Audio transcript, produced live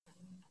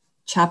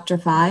chapter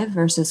 5,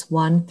 verses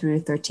 1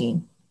 through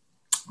 13.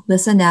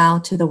 Listen now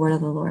to the word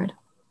of the Lord.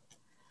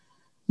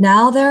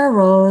 Now there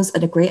arose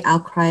a great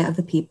outcry of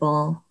the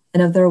people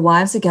and of their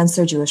wives against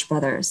their Jewish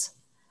brothers.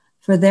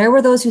 For there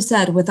were those who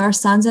said, with our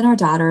sons and our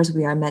daughters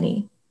we are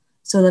many,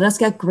 so let us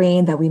get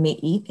grain that we may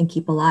eat and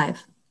keep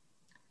alive.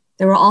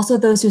 There were also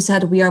those who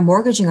said, we are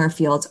mortgaging our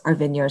fields, our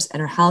vineyards,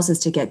 and our houses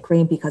to get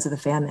grain because of the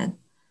famine.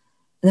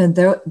 And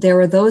then there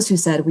were those who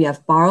said, we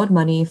have borrowed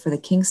money for the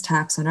king's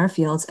tax on our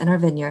fields and our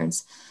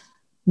vineyards.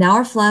 Now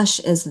our flesh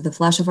is the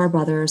flesh of our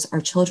brothers,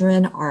 our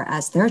children are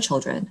as their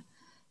children.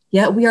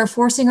 Yet we are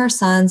forcing our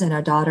sons and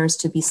our daughters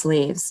to be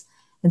slaves,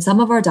 and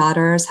some of our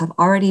daughters have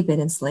already been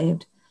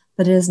enslaved,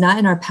 but it is not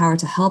in our power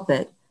to help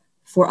it,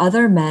 for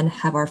other men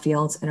have our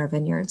fields and our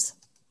vineyards.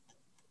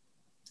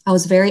 I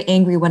was very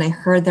angry when I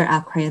heard their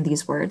outcry in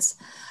these words.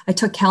 I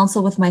took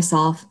counsel with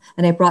myself,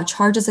 and I brought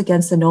charges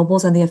against the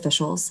nobles and the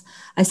officials.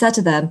 I said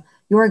to them,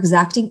 you are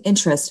exacting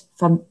interest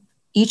from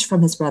each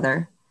from his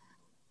brother.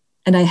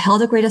 And I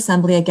held a great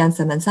assembly against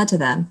them and said to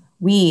them,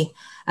 we,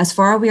 as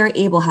far as we are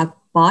able, have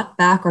bought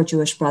back our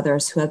Jewish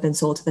brothers who have been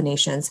sold to the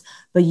nations,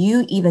 but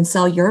you even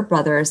sell your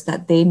brothers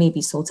that they may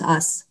be sold to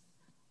us.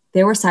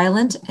 They were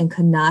silent and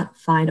could not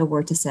find a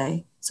word to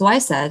say. So I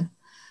said,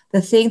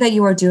 the thing that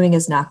you are doing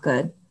is not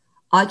good.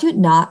 Ought you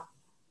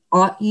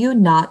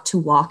not to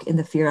walk in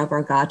the fear of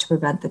our God to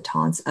prevent the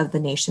taunts of the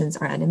nations,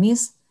 our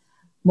enemies?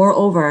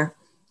 Moreover,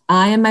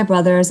 I and my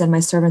brothers and my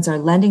servants are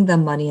lending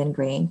them money and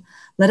grain.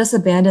 Let us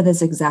abandon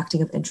this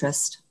exacting of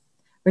interest.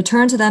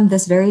 Return to them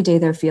this very day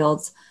their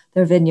fields,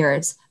 their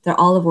vineyards, their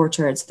olive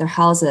orchards, their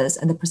houses,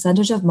 and the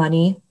percentage of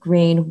money,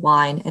 grain,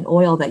 wine, and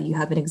oil that you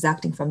have been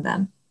exacting from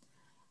them.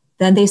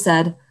 Then they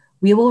said,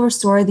 we will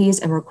restore these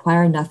and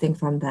require nothing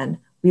from them.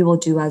 We will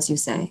do as you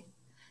say.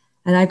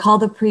 And I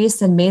called the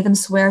priests and made them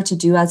swear to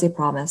do as they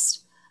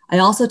promised. I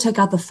also took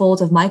out the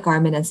fold of my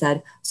garment and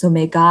said, so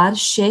may God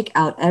shake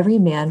out every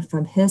man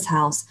from his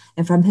house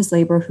and from his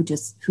labor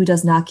who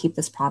does not keep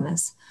this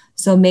promise.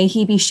 So may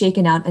he be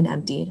shaken out and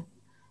emptied.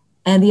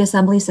 And the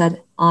assembly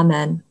said,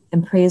 Amen,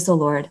 and praised the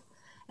Lord.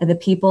 And the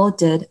people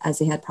did as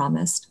they had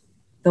promised.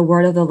 The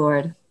word of the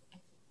Lord.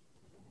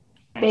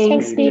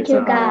 Thanks be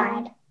to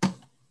God.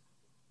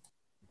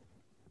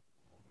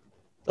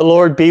 The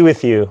Lord be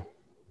with you.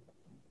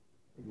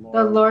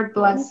 The Lord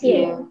bless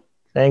you.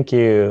 Thank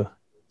you.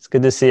 It's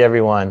good to see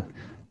everyone.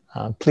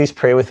 Please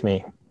pray with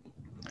me.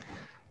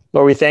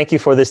 Lord, we thank you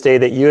for this day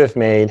that you have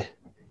made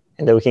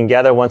and that we can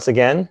gather once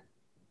again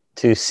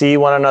to see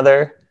one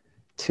another,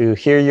 to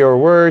hear your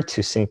word,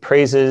 to sing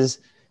praises,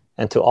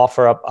 and to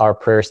offer up our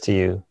prayers to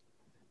you.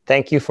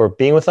 Thank you for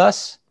being with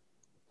us,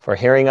 for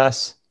hearing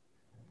us,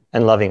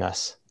 and loving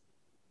us.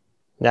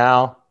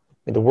 Now,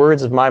 may the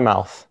words of my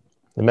mouth,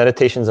 the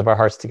meditations of our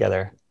hearts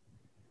together,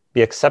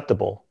 be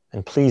acceptable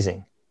and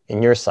pleasing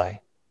in your sight,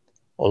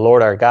 O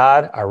Lord, our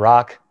God, our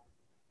rock,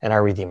 and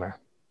our Redeemer.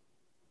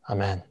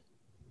 Amen.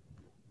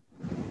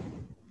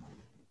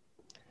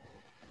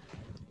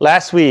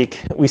 Last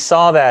week, we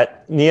saw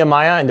that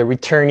Nehemiah and the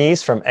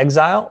returnees from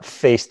exile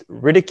faced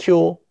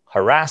ridicule,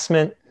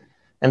 harassment,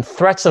 and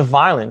threats of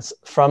violence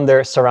from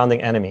their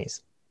surrounding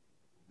enemies.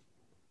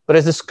 But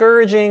as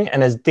discouraging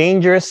and as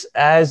dangerous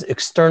as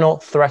external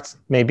threats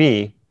may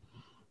be,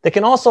 they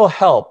can also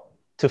help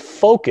to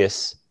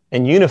focus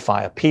and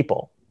unify a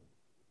people.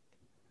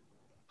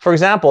 For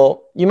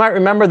example, you might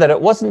remember that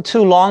it wasn't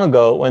too long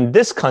ago when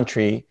this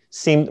country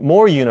seemed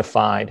more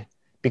unified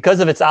because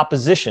of its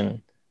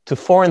opposition to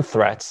foreign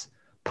threats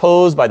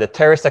posed by the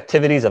terrorist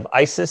activities of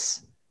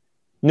ISIS,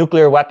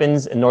 nuclear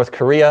weapons in North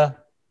Korea,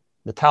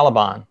 the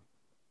Taliban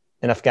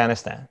in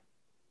Afghanistan.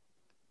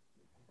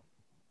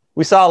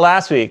 We saw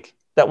last week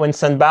that when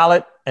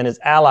Sanballat and his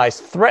allies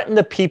threatened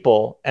the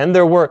people and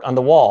their work on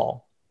the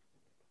wall,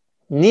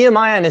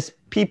 Nehemiah and his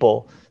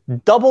people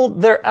doubled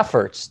their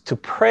efforts to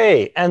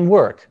pray and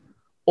work,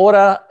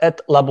 ora et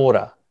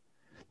labora.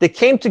 They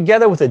came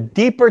together with a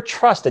deeper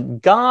trust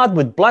that God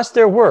would bless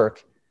their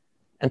work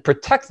and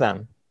protect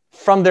them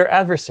from their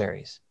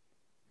adversaries.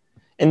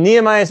 And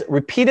Nehemiah's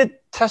repeated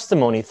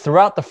testimony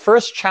throughout the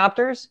first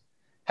chapters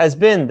has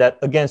been that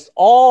against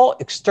all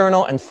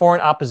external and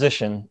foreign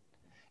opposition,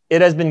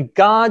 it has been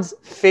God's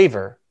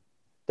favor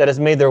that has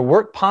made their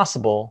work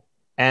possible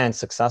and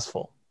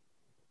successful.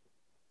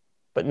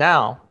 But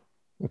now,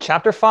 in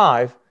chapter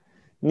 5,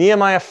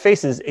 Nehemiah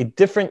faces a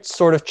different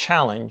sort of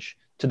challenge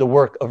to the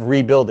work of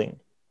rebuilding.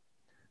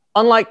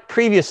 Unlike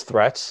previous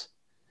threats,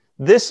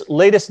 this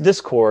latest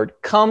discord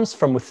comes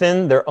from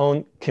within their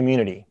own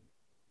community.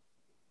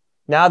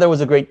 Now there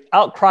was a great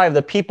outcry of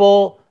the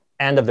people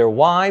and of their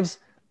wives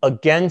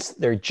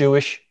against their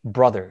Jewish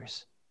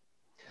brothers.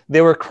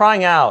 They were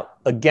crying out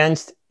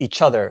against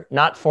each other,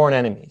 not foreign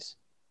enemies.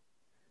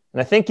 And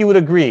I think you would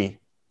agree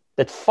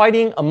that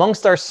fighting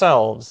amongst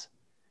ourselves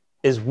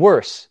is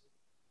worse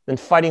than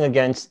fighting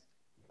against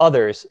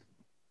others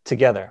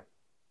together.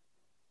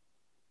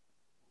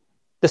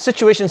 The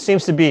situation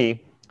seems to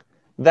be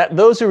that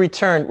those who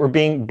returned were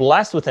being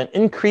blessed with an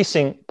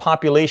increasing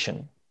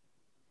population.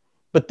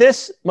 But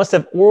this must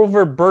have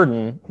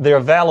overburdened their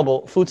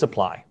available food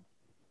supply.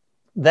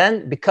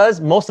 Then, because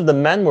most of the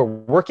men were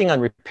working on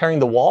repairing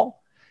the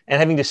wall and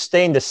having to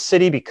stay in the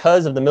city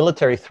because of the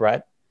military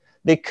threat,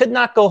 they could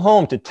not go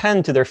home to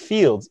tend to their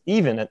fields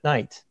even at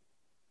night.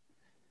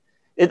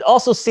 It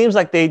also seems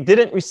like they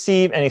didn't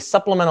receive any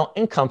supplemental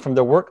income from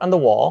their work on the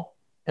wall,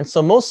 and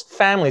so most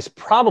families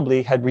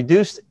probably had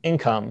reduced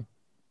income,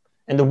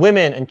 and the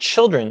women and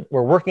children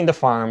were working the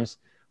farms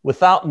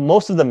without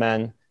most of the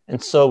men,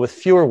 and so with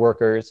fewer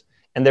workers,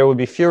 and there would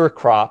be fewer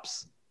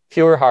crops,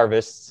 fewer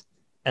harvests,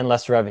 and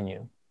less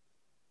revenue.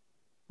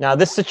 Now,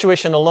 this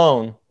situation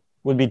alone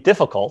would be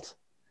difficult,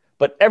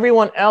 but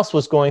everyone else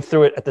was going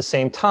through it at the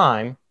same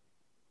time,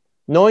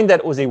 knowing that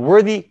it was a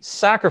worthy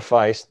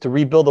sacrifice to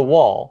rebuild a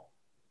wall,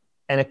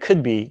 and it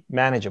could be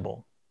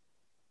manageable.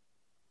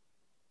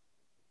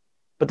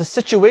 But the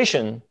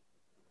situation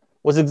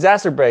was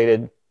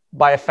exacerbated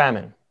by a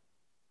famine.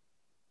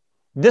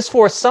 This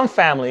forced some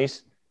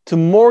families to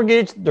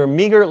mortgage their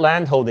meager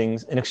land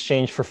holdings in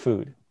exchange for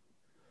food.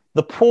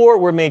 The poor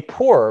were made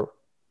poorer,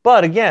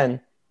 but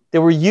again, they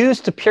were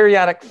used to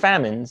periodic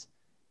famines,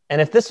 and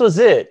if this was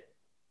it,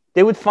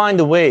 they would find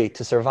a way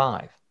to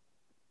survive.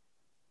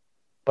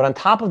 But on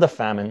top of the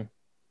famine,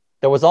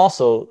 there was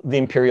also the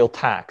imperial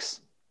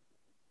tax.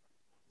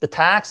 The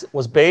tax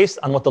was based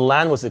on what the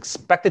land was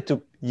expected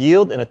to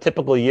yield in a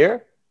typical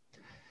year,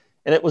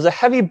 and it was a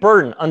heavy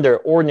burden under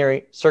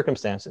ordinary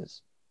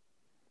circumstances.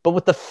 But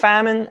with the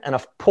famine and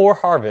a poor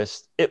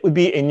harvest, it would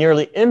be a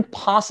nearly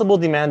impossible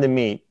demand to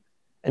meet,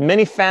 and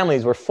many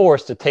families were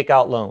forced to take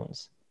out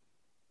loans.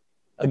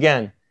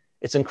 Again,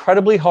 it's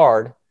incredibly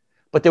hard,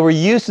 but they were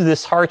used to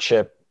this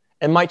hardship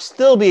and might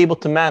still be able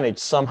to manage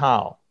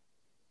somehow.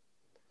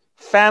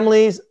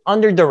 Families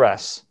under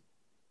duress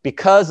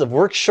because of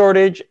work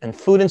shortage and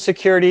food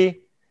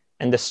insecurity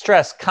and the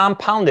stress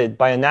compounded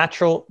by a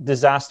natural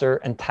disaster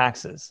and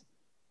taxes.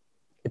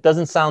 It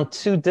doesn't sound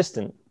too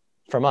distant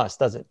from us,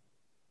 does it?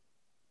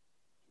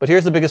 But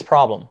here's the biggest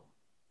problem.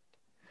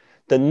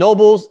 The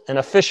nobles and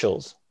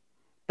officials,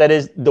 that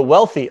is, the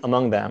wealthy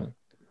among them,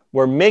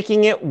 were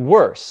making it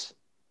worse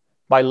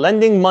by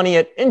lending money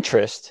at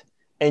interest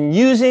and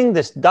using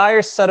this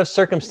dire set of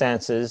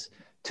circumstances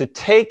to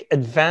take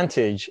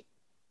advantage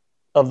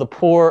of the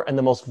poor and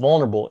the most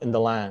vulnerable in the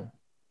land.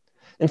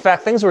 In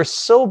fact, things were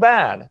so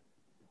bad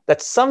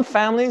that some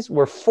families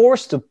were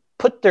forced to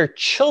put their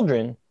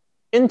children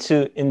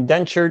into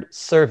indentured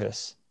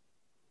service.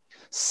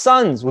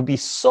 Sons would be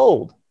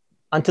sold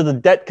until the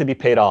debt could be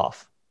paid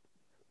off.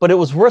 But it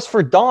was worse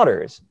for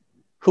daughters,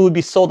 who would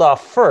be sold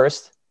off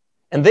first,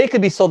 and they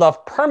could be sold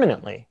off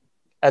permanently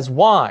as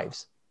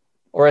wives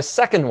or as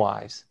second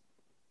wives,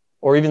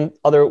 or even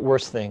other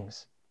worse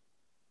things.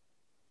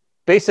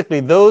 Basically,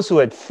 those who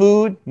had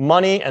food,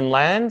 money, and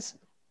lands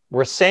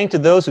were saying to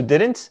those who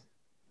didn't,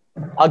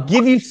 I'll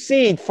give you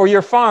seed for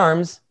your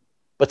farms,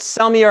 but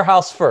sell me your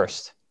house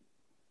first.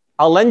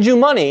 I'll lend you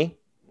money,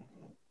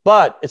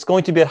 but it's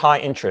going to be at high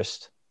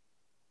interest.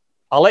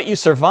 I'll let you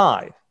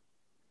survive.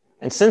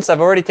 And since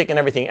I've already taken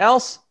everything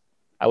else,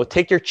 I will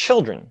take your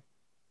children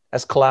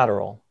as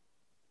collateral.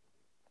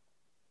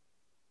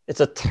 It's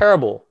a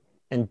terrible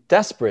and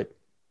desperate,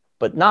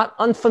 but not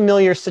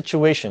unfamiliar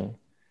situation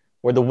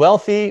where the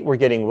wealthy were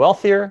getting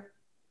wealthier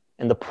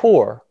and the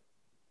poor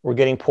were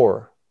getting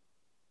poorer.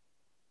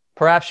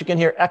 Perhaps you can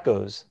hear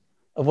echoes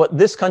of what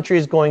this country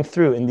is going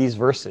through in these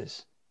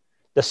verses.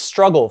 The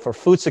struggle for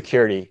food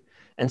security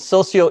and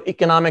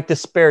socioeconomic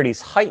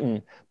disparities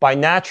heightened by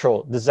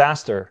natural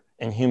disaster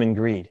and human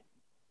greed.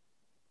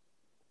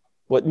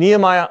 What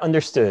Nehemiah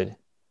understood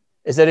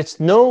is that it's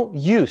no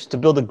use to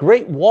build a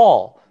great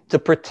wall to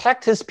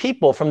protect his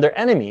people from their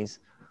enemies,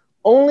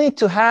 only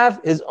to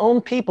have his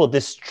own people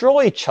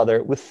destroy each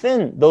other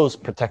within those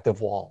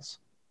protective walls.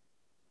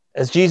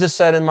 As Jesus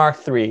said in Mark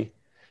 3,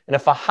 and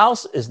if a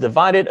house is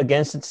divided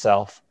against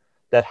itself,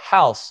 that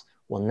house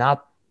will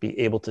not be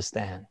able to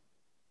stand.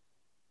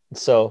 And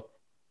so,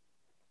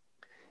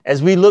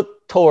 as we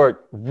look toward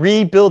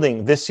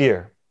rebuilding this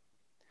year,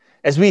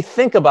 as we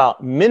think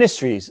about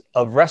ministries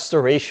of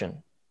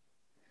restoration,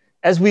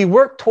 as we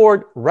work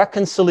toward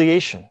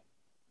reconciliation,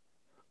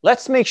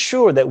 let's make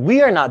sure that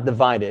we are not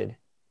divided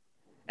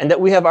and that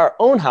we have our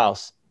own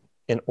house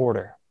in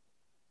order.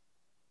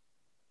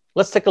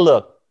 Let's take a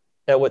look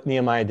at what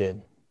Nehemiah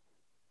did.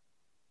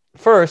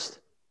 First,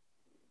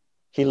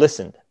 he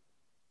listened.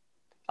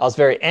 I was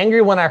very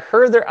angry when I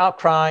heard their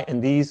outcry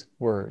in these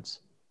words.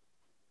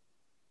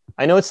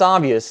 I know it's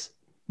obvious,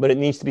 but it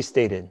needs to be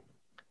stated.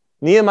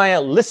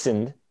 Nehemiah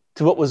listened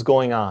to what was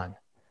going on.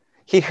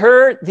 He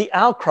heard the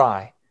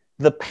outcry,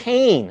 the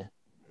pain,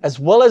 as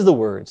well as the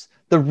words,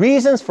 the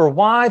reasons for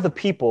why the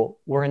people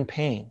were in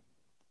pain.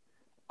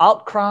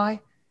 Outcry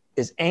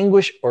is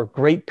anguish or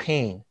great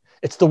pain.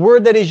 It's the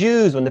word that is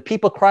used when the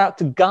people cry out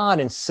to God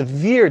in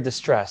severe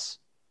distress.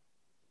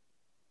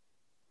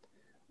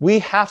 We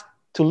have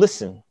to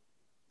listen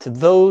to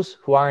those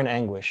who are in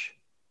anguish.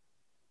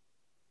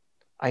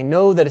 I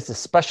know that it's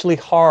especially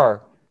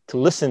hard to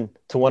listen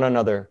to one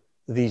another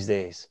these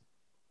days,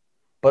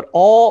 but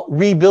all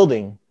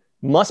rebuilding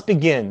must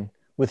begin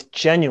with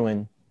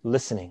genuine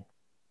listening.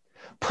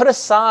 Put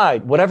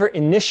aside whatever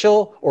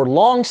initial or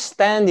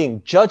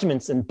long-standing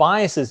judgments and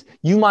biases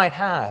you might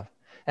have,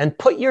 and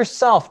put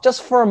yourself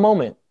just for a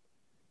moment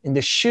in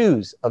the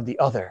shoes of the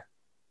other.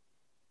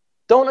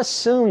 Don't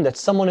assume that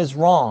someone is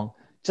wrong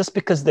just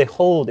because they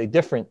hold a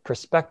different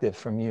perspective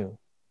from you.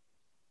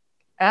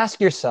 Ask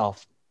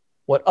yourself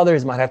what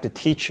others might have to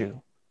teach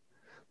you,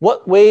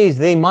 what ways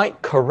they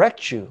might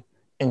correct you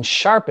and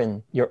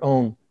sharpen your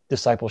own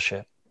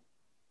discipleship.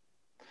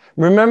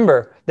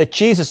 Remember that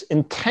Jesus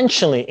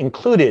intentionally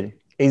included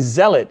a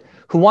zealot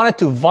who wanted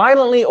to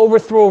violently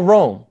overthrow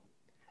Rome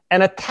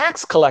and a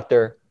tax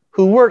collector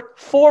who worked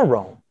for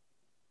Rome.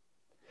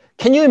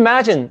 Can you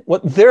imagine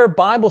what their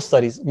Bible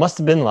studies must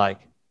have been like,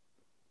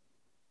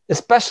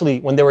 especially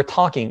when they were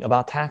talking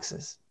about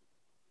taxes?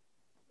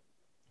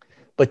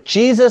 But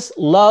Jesus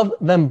loved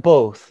them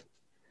both,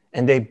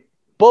 and they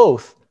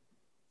both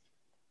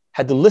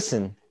had to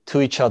listen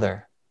to each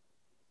other.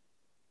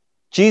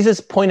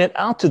 Jesus pointed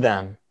out to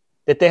them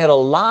that they had a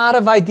lot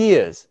of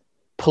ideas,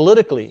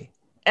 politically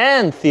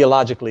and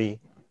theologically,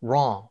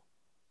 wrong,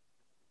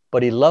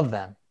 but he loved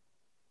them.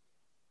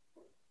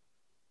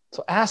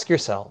 So ask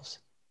yourselves,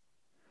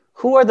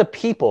 who are the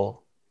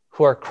people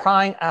who are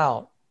crying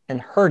out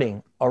and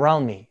hurting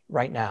around me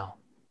right now?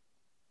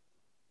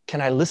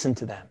 Can I listen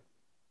to them?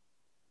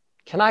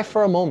 Can I,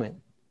 for a moment,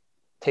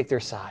 take their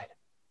side?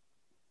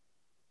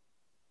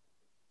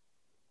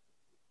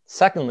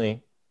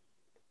 Secondly,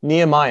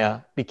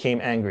 Nehemiah became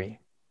angry.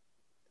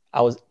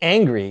 I was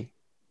angry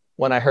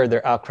when I heard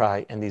their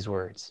outcry in these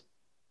words.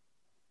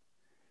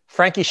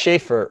 Frankie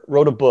Schaeffer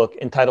wrote a book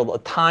entitled A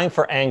Time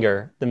for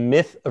Anger, The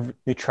Myth of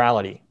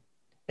Neutrality.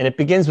 And it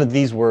begins with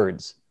these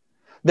words.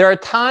 There are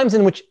times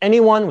in which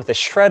anyone with a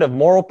shred of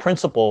moral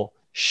principle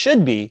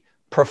should be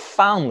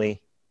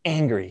profoundly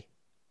angry.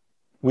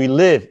 We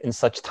live in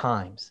such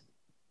times.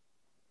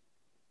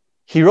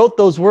 He wrote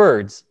those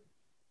words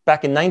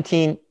back in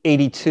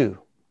 1982.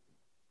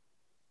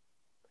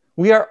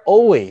 We are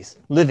always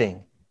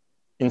living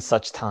in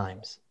such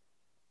times.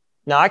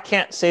 Now, I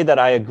can't say that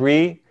I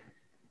agree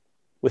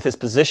with his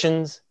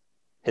positions,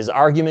 his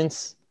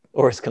arguments,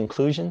 or his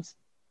conclusions,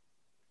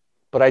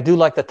 but I do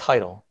like the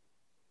title.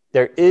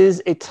 There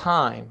is a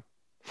time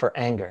for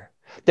anger.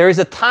 There is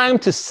a time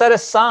to set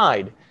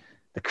aside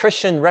the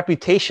Christian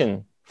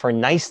reputation for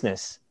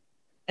niceness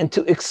and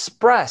to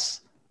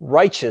express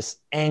righteous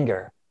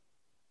anger.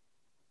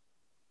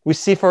 We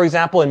see, for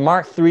example, in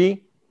Mark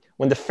 3,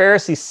 when the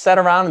Pharisees sat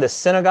around in the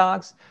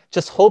synagogues,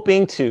 just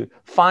hoping to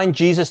find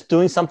Jesus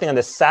doing something on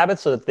the Sabbath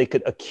so that they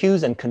could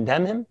accuse and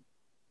condemn him.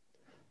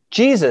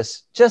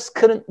 Jesus just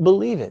couldn't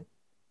believe it.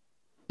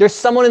 There's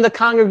someone in the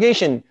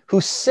congregation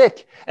who's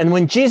sick, and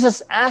when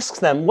Jesus asks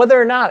them whether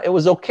or not it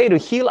was okay to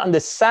heal on the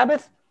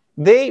Sabbath,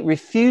 they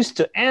refused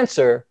to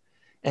answer,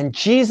 and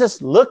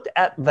Jesus looked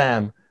at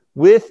them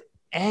with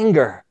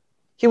anger.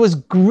 He was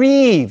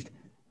grieved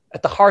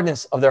at the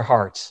hardness of their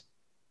hearts,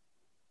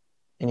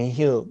 and he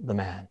healed the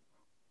man.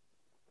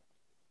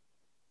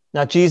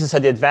 Now, Jesus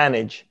had the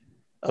advantage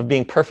of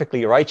being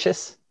perfectly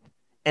righteous,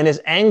 and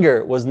his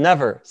anger was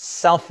never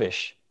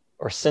selfish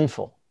or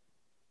sinful.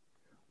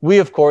 We,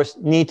 of course,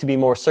 need to be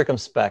more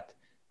circumspect,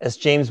 as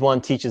James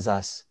 1 teaches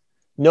us.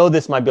 Know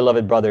this, my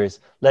beloved brothers,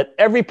 let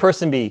every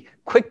person be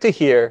quick to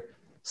hear,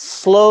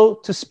 slow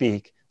to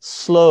speak,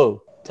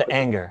 slow to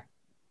anger.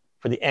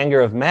 For the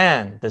anger of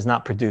man does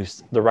not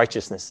produce the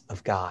righteousness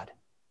of God.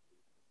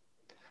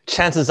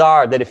 Chances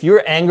are that if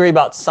you're angry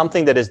about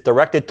something that is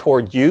directed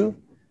toward you,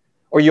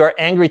 or you are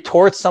angry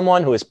towards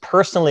someone who is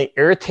personally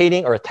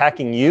irritating or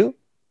attacking you,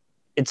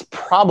 it's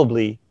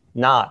probably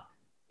not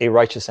a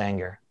righteous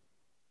anger.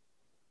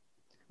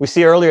 We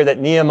see earlier that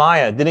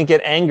Nehemiah didn't get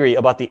angry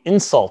about the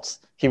insults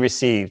he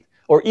received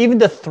or even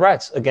the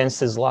threats against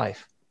his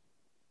life.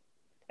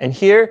 And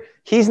here,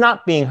 he's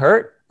not being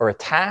hurt or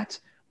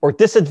attacked or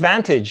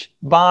disadvantaged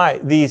by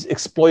these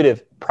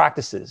exploitive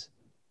practices.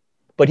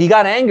 But he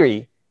got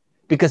angry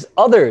because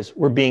others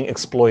were being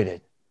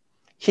exploited.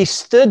 He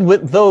stood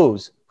with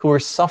those who were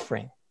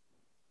suffering.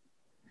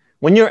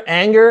 When your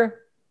anger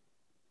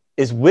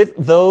is with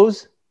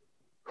those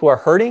who are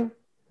hurting,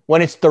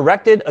 when it's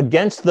directed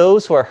against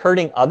those who are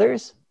hurting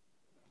others,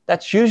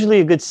 that's usually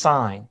a good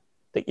sign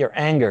that your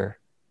anger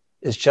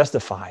is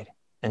justified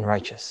and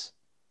righteous.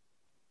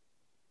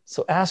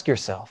 So ask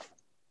yourself,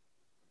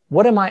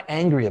 what am I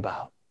angry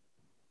about?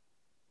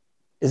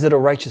 Is it a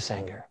righteous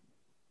anger?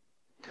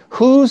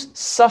 Whose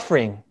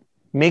suffering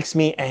makes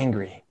me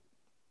angry?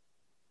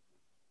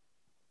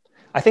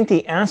 I think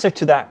the answer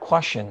to that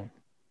question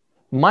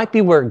might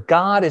be where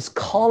God is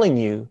calling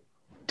you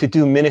to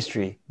do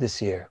ministry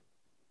this year.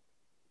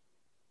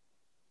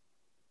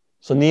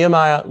 So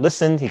Nehemiah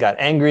listened, he got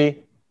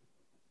angry,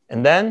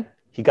 and then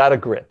he got a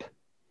grip.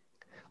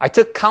 I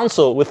took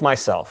counsel with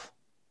myself,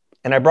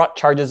 and I brought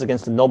charges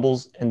against the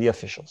nobles and the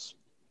officials.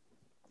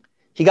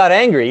 He got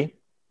angry,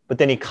 but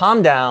then he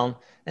calmed down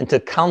and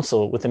took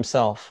counsel with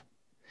himself.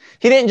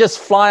 He didn't just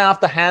fly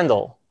off the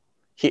handle.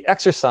 He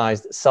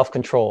exercised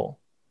self-control.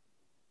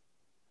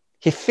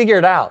 He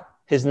figured out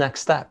his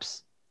next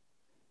steps.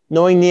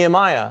 Knowing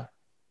Nehemiah,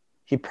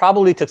 he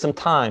probably took some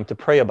time to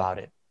pray about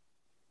it.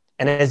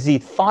 And as he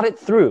thought it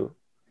through,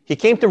 he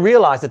came to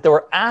realize that there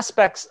were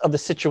aspects of the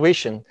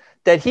situation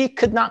that he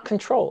could not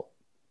control,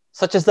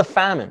 such as the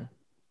famine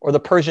or the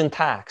Persian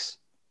tax.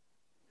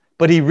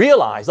 But he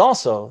realized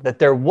also that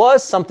there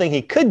was something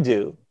he could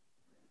do,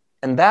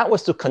 and that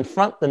was to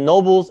confront the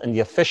nobles and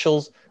the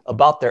officials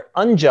about their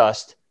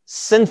unjust,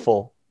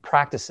 sinful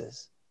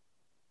practices.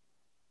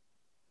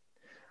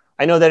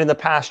 I know that in the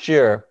past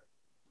year,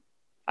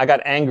 I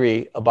got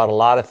angry about a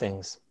lot of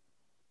things.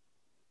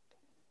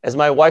 As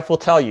my wife will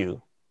tell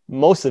you,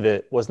 most of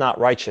it was not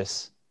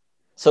righteous.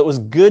 So it was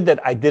good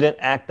that I didn't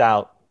act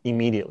out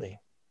immediately.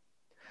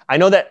 I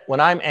know that when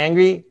I'm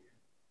angry,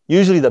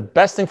 usually the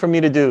best thing for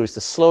me to do is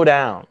to slow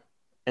down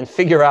and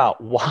figure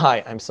out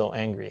why I'm so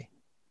angry.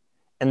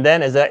 And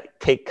then as I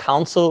take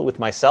counsel with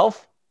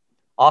myself,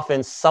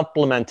 often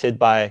supplemented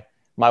by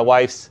my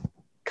wife's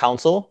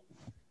counsel,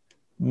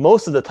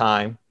 most of the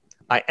time,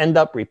 I end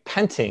up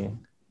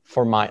repenting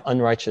for my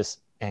unrighteous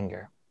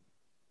anger.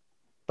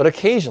 But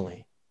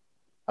occasionally,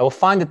 I will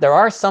find that there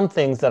are some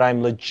things that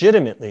I'm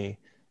legitimately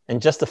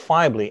and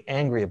justifiably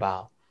angry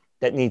about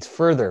that needs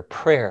further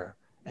prayer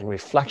and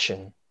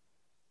reflection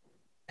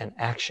and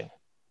action.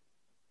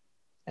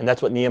 And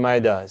that's what Nehemiah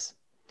does.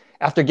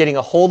 After getting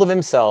a hold of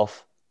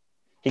himself,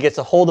 he gets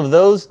a hold of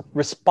those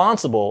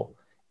responsible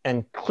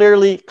and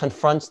clearly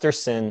confronts their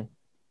sin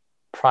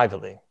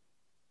privately.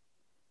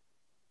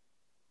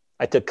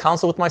 I took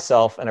counsel with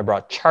myself and I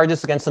brought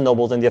charges against the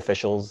nobles and the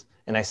officials,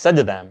 and I said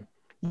to them,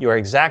 "You are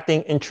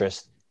exacting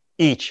interest,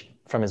 each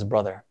from his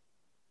brother."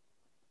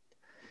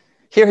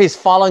 Here he's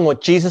following what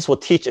Jesus will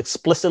teach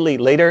explicitly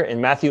later in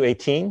Matthew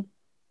 18,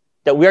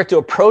 that we are to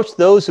approach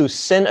those who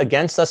sin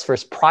against us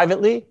first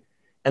privately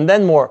and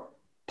then more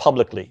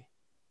publicly.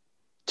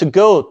 To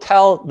go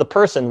tell the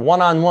person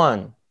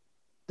one-on-one,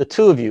 the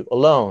two of you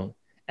alone,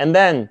 and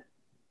then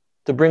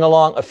to bring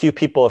along a few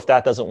people if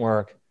that doesn't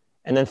work,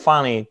 and then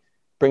finally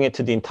bring it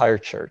to the entire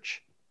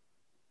church.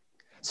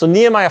 So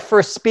Nehemiah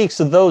first speaks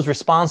to those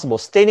responsible,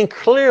 stating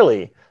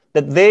clearly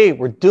that they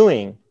were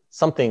doing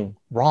something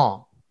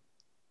wrong.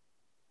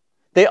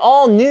 They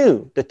all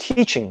knew the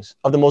teachings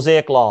of the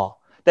Mosaic Law,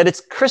 that it's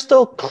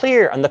crystal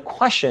clear on the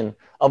question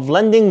of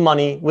lending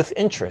money with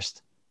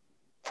interest.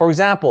 For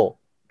example,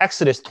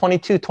 Exodus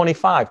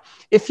 22:25,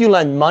 "If you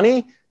lend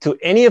money to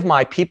any of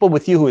my people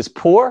with you who is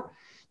poor,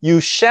 you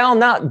shall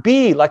not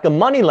be like a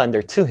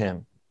moneylender to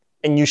him,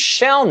 and you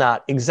shall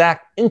not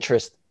exact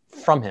interest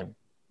from him."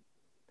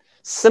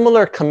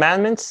 Similar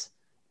commandments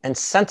and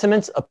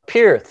sentiments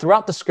appear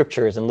throughout the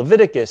scriptures in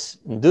Leviticus,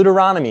 in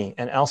Deuteronomy,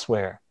 and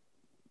elsewhere.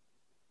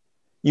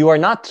 You are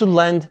not to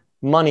lend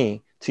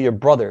money to your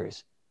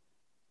brothers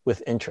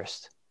with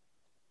interest.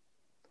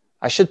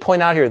 I should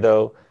point out here,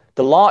 though,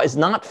 the law is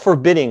not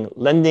forbidding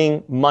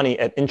lending money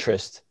at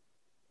interest.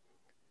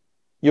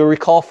 You'll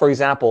recall, for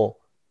example,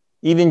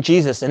 even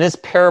Jesus in his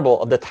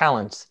parable of the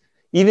talents,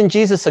 even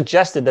Jesus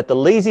suggested that the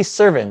lazy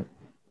servant,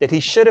 that he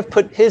should have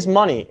put his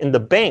money in the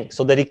bank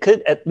so that he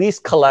could at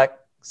least collect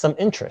some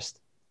interest.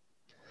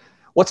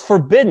 What's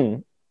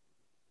forbidden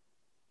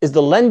is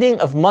the lending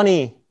of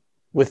money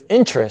with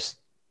interest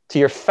to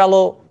your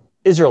fellow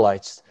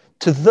Israelites,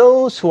 to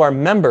those who are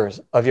members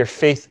of your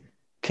faith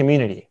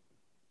community.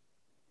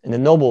 And the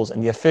nobles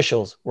and the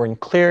officials were in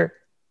clear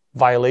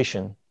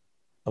violation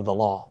of the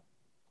law.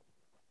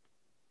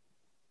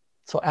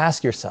 So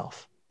ask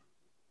yourself,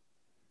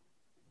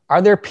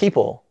 are there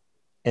people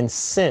in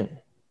sin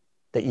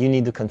that you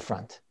need to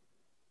confront?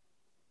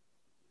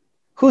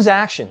 Whose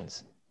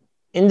actions,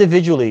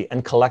 individually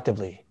and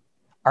collectively,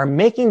 are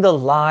making the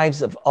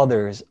lives of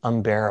others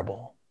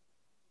unbearable?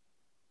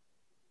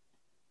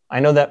 I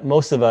know that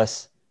most of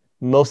us,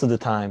 most of the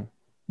time,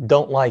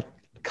 don't like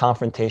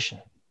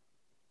confrontation.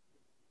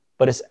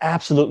 But it's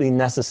absolutely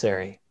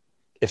necessary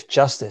if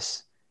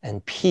justice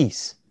and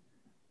peace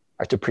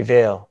are to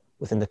prevail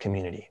within the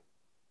community.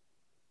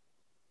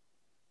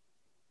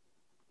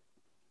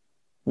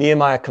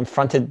 Nehemiah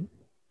confronted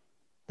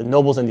the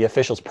nobles and the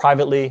officials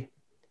privately,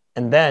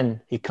 and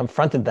then he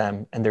confronted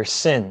them and their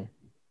sin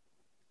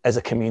as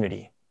a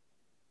community.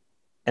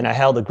 And I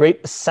held a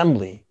great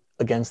assembly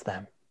against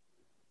them.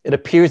 It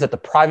appears that the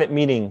private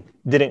meeting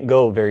didn't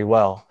go very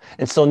well.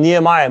 And so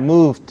Nehemiah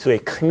moved to a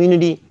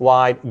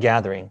community-wide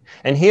gathering.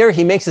 And here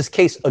he makes his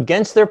case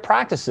against their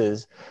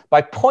practices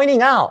by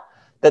pointing out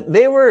that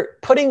they were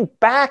putting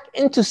back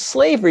into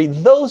slavery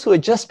those who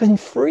had just been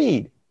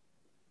freed.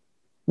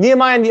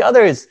 Nehemiah and the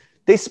others,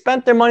 they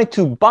spent their money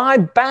to buy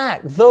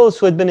back those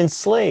who had been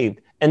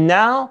enslaved. And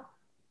now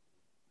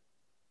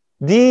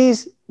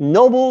these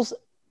nobles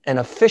and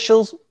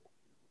officials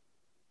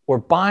were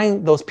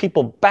buying those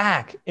people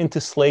back into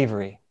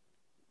slavery.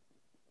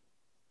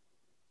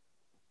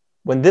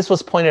 When this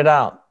was pointed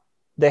out,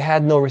 they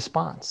had no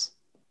response.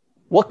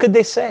 What could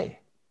they say?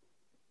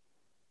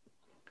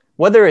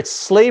 Whether it's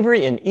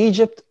slavery in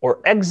Egypt or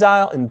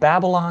exile in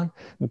Babylon,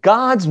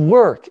 God's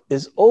work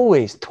is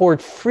always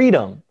toward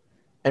freedom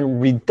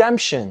and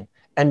redemption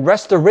and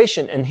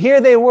restoration. And here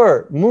they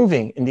were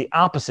moving in the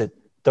opposite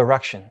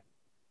direction.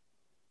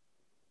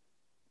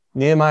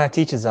 Nehemiah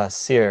teaches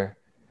us here,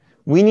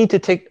 we need to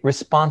take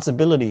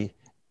responsibility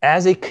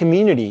as a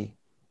community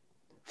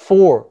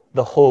for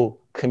the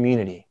whole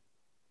community.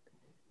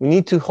 We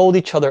need to hold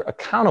each other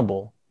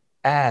accountable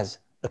as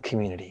a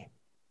community.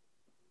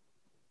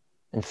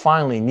 And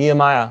finally,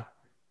 Nehemiah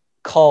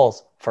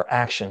calls for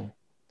action,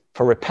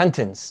 for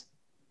repentance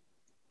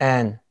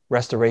and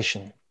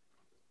restoration.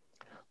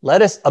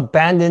 Let us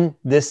abandon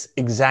this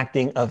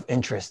exacting of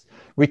interest.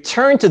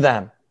 Return to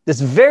them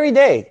this very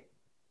day,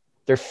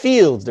 their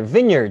fields, their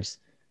vineyards,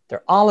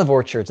 their olive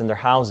orchards, and their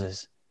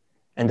houses.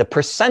 And the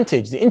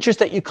percentage, the interest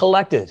that you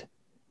collected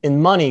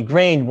in money,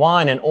 grain,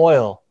 wine, and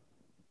oil.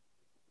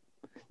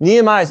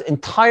 Nehemiah's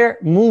entire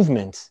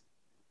movement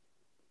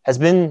has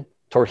been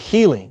toward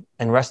healing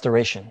and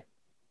restoration.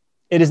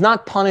 It is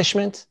not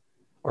punishment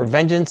or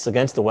vengeance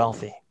against the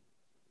wealthy.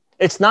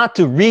 It's not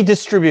to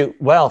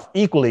redistribute wealth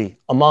equally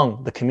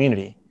among the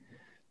community.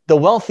 The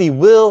wealthy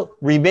will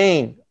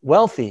remain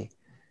wealthy,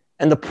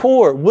 and the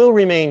poor will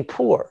remain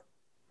poor.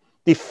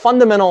 The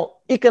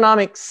fundamental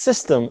economic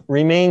system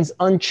remains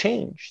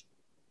unchanged.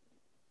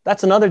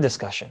 That's another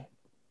discussion.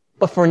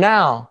 But for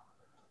now,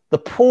 the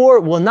poor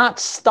will not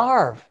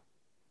starve.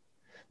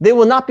 They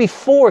will not be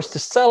forced to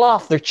sell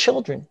off their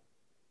children.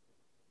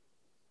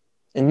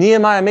 And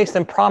Nehemiah makes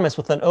them promise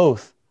with an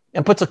oath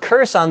and puts a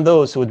curse on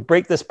those who would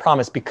break this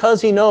promise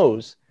because he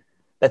knows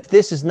that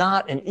this is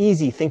not an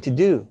easy thing to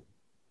do.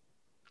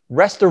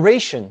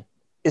 Restoration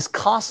is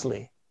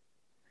costly.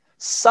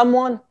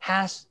 Someone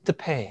has to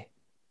pay.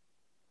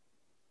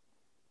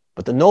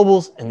 But the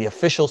nobles and the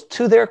officials,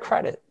 to their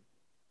credit,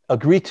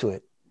 agreed to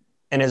it.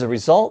 And as a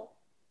result,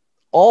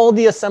 all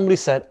the assembly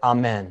said,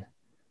 Amen,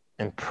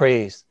 and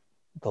praised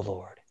the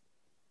Lord.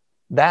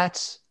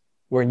 That's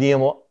where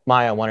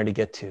Nehemiah wanted to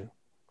get to.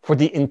 For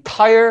the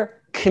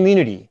entire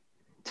community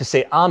to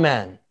say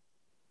Amen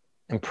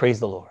and praise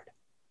the Lord.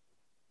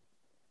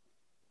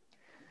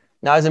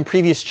 Now, as in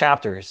previous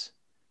chapters,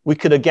 we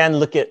could again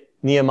look at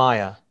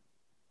Nehemiah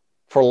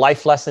for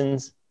life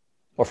lessons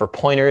or for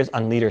pointers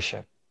on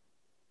leadership.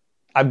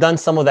 I've done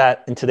some of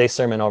that in today's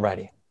sermon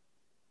already.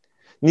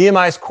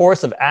 Nehemiah's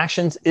course of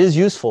actions is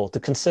useful to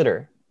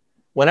consider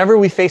whenever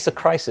we face a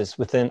crisis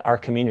within our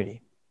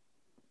community.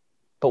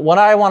 But what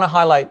I want to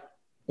highlight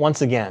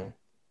once again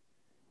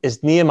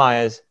is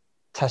Nehemiah's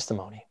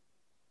testimony.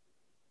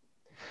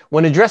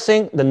 When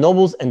addressing the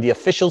nobles and the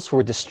officials who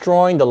were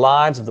destroying the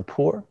lives of the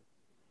poor,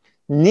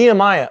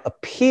 Nehemiah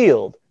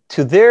appealed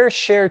to their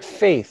shared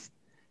faith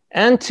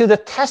and to the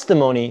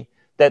testimony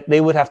that they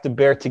would have to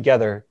bear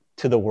together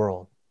to the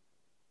world.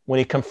 When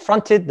he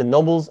confronted the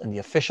nobles and the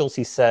officials,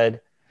 he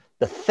said,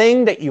 "The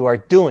thing that you are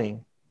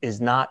doing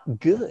is not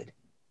good.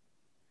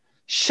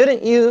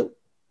 Shouldn't you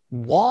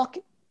walk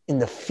in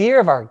the fear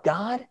of our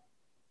God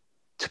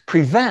to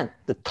prevent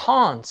the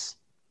taunts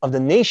of the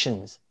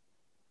nations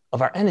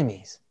of our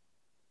enemies?"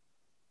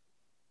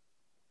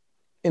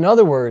 In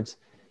other words,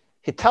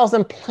 he tells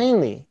them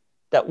plainly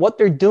that what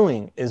they're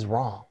doing is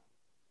wrong.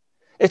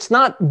 It's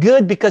not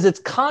good because it's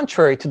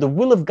contrary to the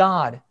will of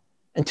God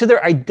and to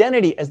their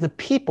identity as the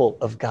people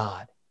of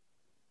God.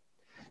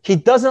 He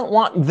doesn't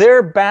want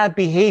their bad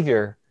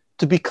behavior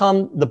to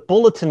become the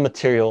bulletin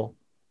material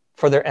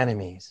for their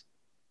enemies.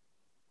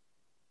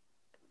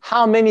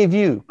 How many of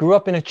you grew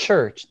up in a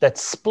church that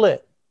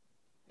split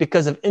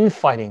because of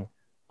infighting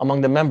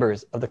among the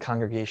members of the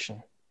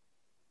congregation?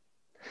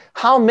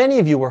 How many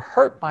of you were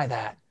hurt by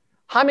that?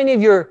 How many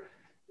of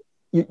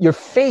your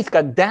faith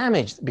got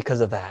damaged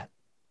because of that?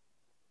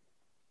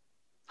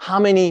 How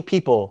many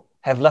people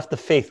have left the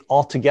faith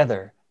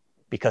altogether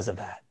because of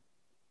that?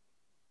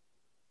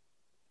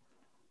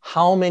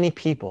 How many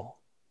people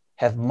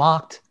have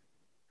mocked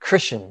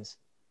Christians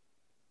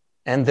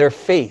and their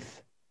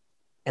faith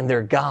and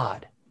their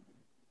God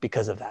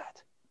because of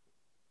that?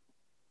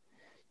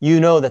 You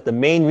know that the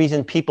main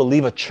reason people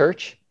leave a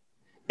church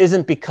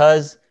isn't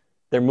because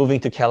they're moving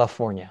to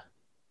California.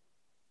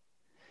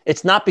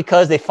 It's not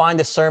because they find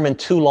the sermon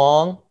too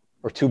long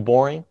or too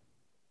boring.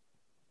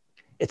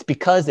 It's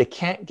because they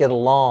can't get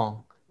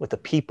along with the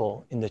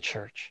people in the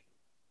church.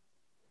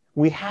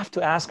 We have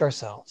to ask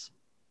ourselves,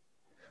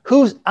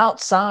 who's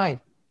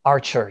outside our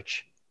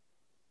church?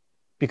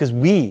 Because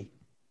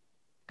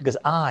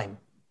I'm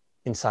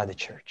inside the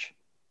church.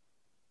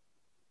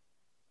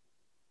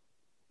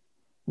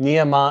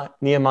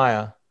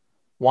 Nehemiah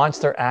wants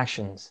their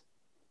actions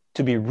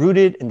to be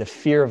rooted in the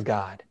fear of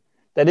God,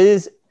 that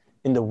is,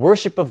 in the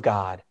worship of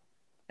God,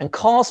 and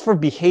calls for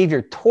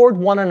behavior toward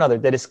one another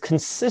that is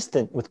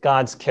consistent with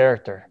God's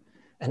character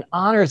and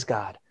honors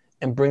God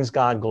and brings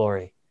God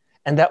glory,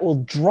 and that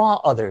will draw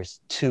others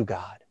to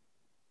God.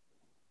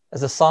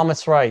 As the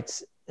psalmist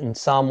writes in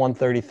Psalm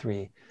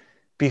 133,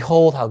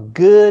 "Behold how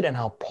good and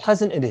how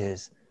pleasant it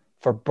is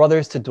for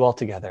brothers to dwell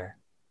together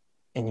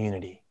in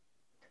unity."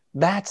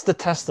 That's the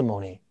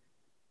testimony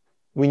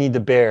we need to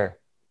bear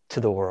to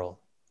the world.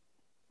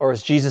 Or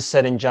as Jesus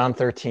said in John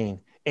 13,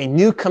 "A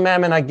new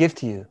commandment I give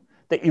to you,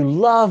 that you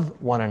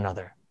love one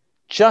another.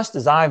 Just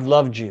as I've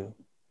loved you,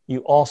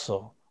 you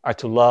also are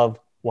to love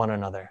one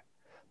another.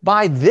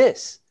 By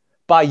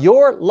by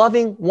your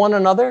loving one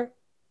another,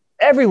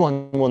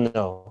 everyone will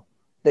know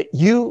that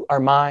you are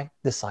my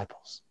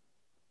disciples.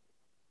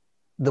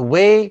 The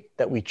way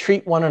that we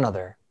treat one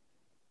another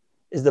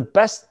is the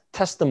best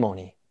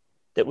testimony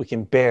that we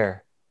can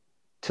bear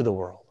to the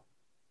world.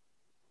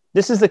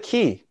 This is the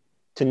key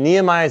to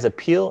Nehemiah's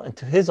appeal and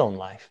to his own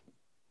life.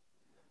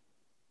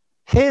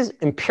 His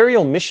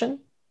imperial mission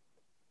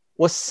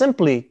was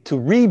simply to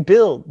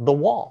rebuild the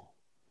wall.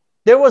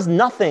 There was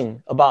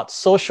nothing about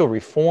social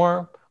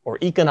reform or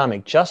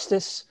economic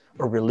justice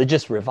or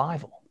religious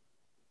revival.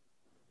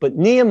 But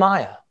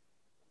Nehemiah,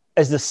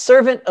 as the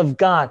servant of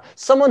God,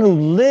 someone who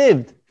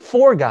lived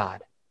for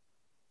God,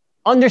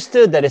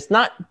 understood that it's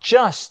not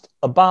just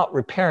about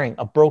repairing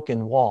a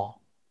broken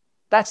wall.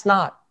 That's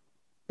not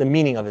the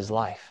meaning of his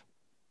life.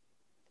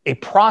 A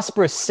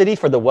prosperous city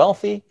for the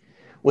wealthy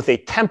with a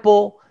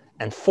temple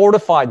and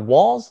fortified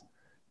walls,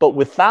 but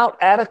without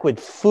adequate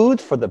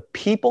food for the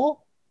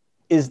people,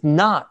 is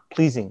not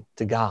pleasing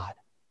to God.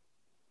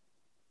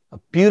 A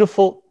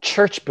beautiful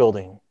church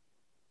building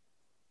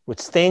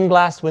with stained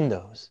glass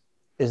windows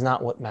is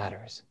not what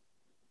matters.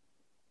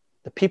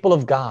 The people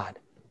of God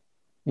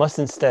must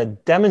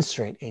instead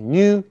demonstrate a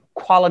new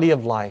quality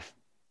of life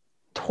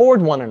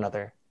toward one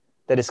another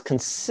that is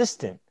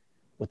consistent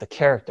with the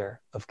character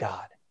of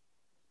God.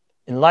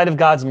 In light of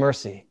God's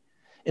mercy,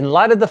 in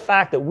light of the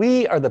fact that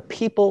we are the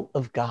people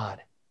of God,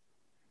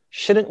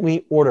 shouldn't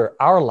we order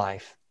our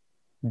life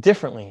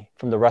differently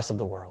from the rest of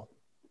the world?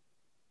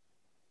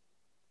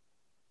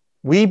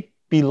 We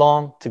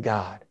belong to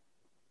God,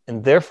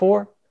 and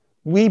therefore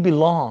we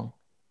belong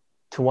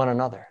to one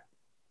another.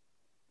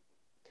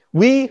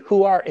 We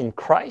who are in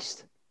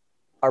Christ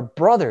are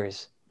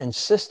brothers and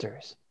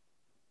sisters.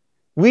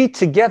 We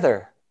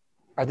together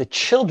are the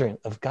children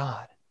of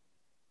God.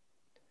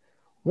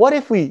 What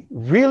if we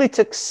really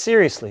took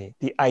seriously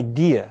the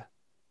idea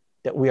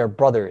that we are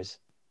brothers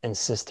and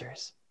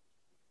sisters?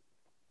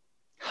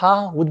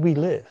 How would we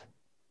live?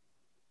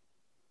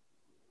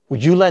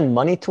 Would you lend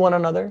money to one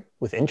another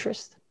with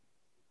interest?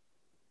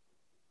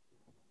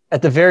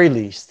 At the very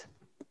least,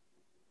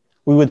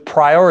 we would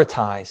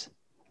prioritize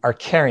our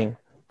caring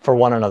for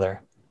one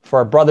another, for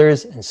our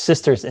brothers and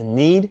sisters in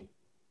need,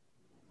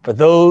 for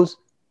those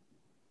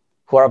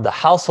who are of the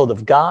household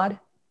of God,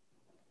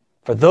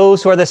 for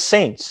those who are the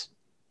saints,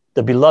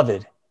 the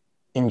beloved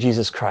in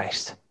Jesus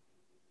Christ.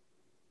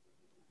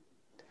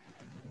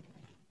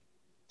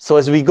 So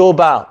as we go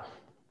about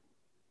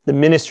the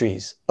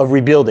ministries of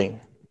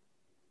rebuilding,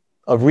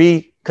 of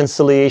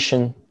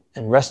reconciliation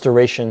and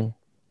restoration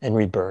and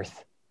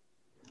rebirth,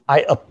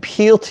 I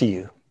appeal to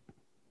you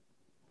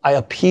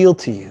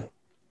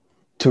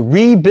to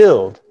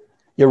rebuild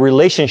your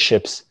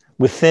relationships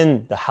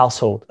within the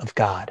household of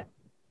God.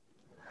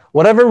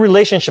 Whatever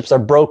relationships are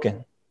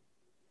broken,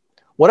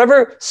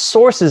 whatever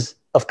sources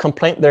of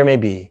complaint there may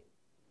be,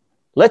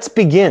 let's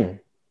begin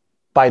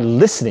by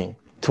listening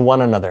to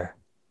one another.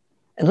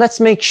 And let's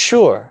make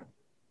sure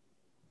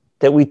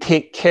that we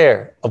take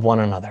care of one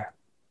another.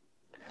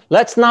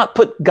 Let's not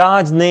put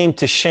God's name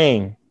to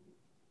shame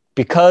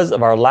because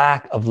of our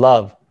lack of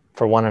love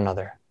for one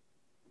another.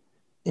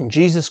 In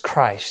Jesus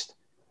Christ,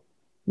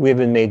 we have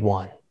been made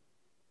one.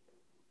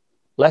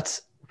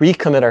 Let's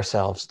recommit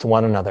ourselves to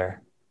one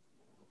another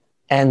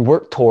and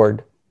work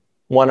toward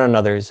one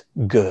another's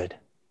good.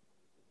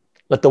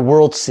 Let the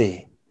world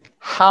see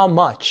how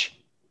much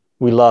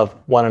we love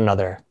one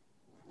another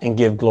and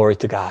give glory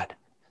to God,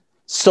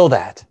 so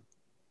that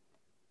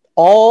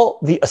all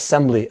the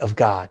assembly of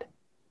God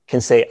can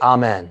say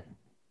amen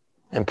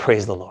and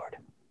praise the Lord.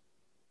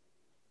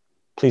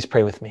 Please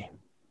pray with me.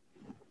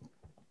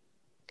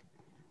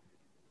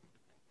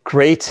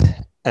 Great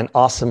and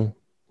awesome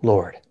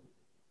Lord,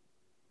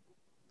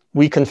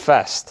 we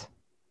confessed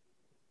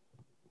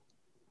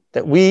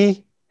that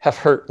we have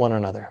hurt one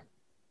another,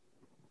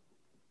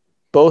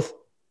 both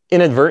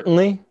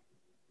inadvertently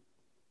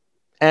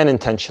and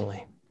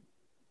intentionally.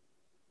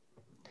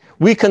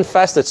 We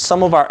confess that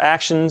some of our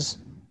actions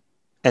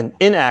and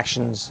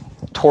inactions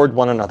toward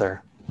one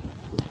another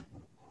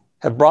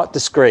have brought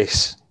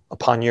disgrace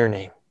upon your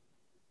name.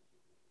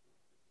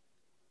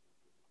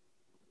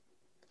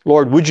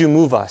 Lord, would you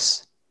move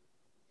us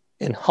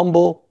in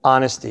humble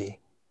honesty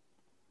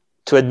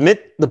to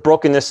admit the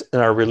brokenness in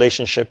our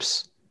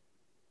relationships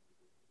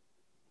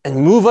and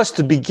move us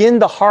to begin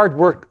the hard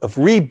work of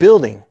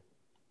rebuilding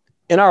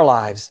in our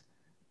lives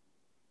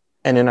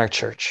and in our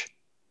church.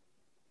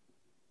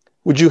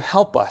 Would you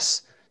help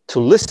us to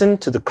listen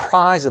to the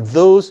cries of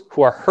those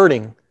who are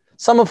hurting,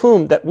 some of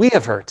whom that we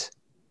have hurt,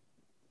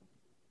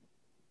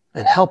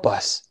 and help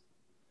us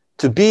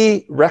to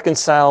be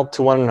reconciled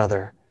to one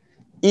another,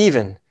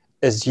 even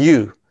as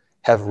you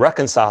have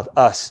reconciled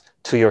us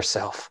to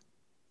yourself,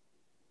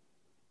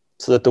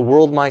 so that the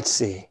world might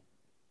see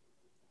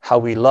how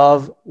we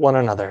love one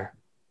another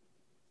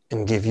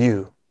and give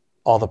you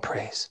all the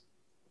praise.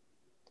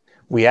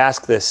 We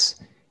ask this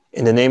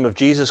in the name of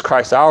Jesus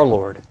Christ, our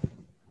Lord,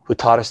 who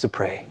taught us to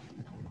pray.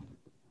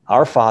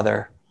 Our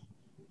Father,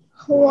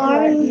 who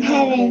art in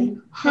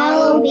heaven,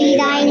 hallowed be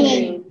thy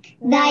name.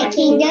 Thy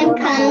kingdom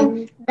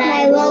come,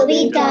 thy will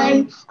be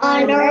done,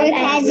 on earth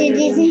as it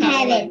is in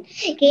heaven.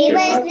 Give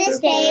us this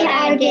day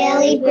our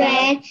daily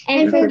bread,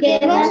 and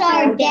forgive us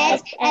our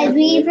debts as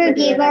we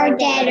forgive our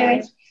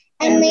debtors.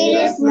 And lead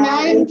us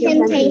not into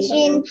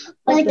temptation,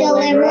 but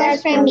deliver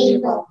us from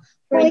evil.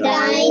 For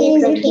thine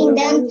is the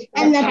kingdom,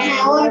 and the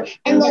power,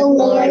 and the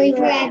glory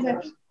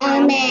forever.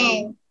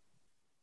 Amen.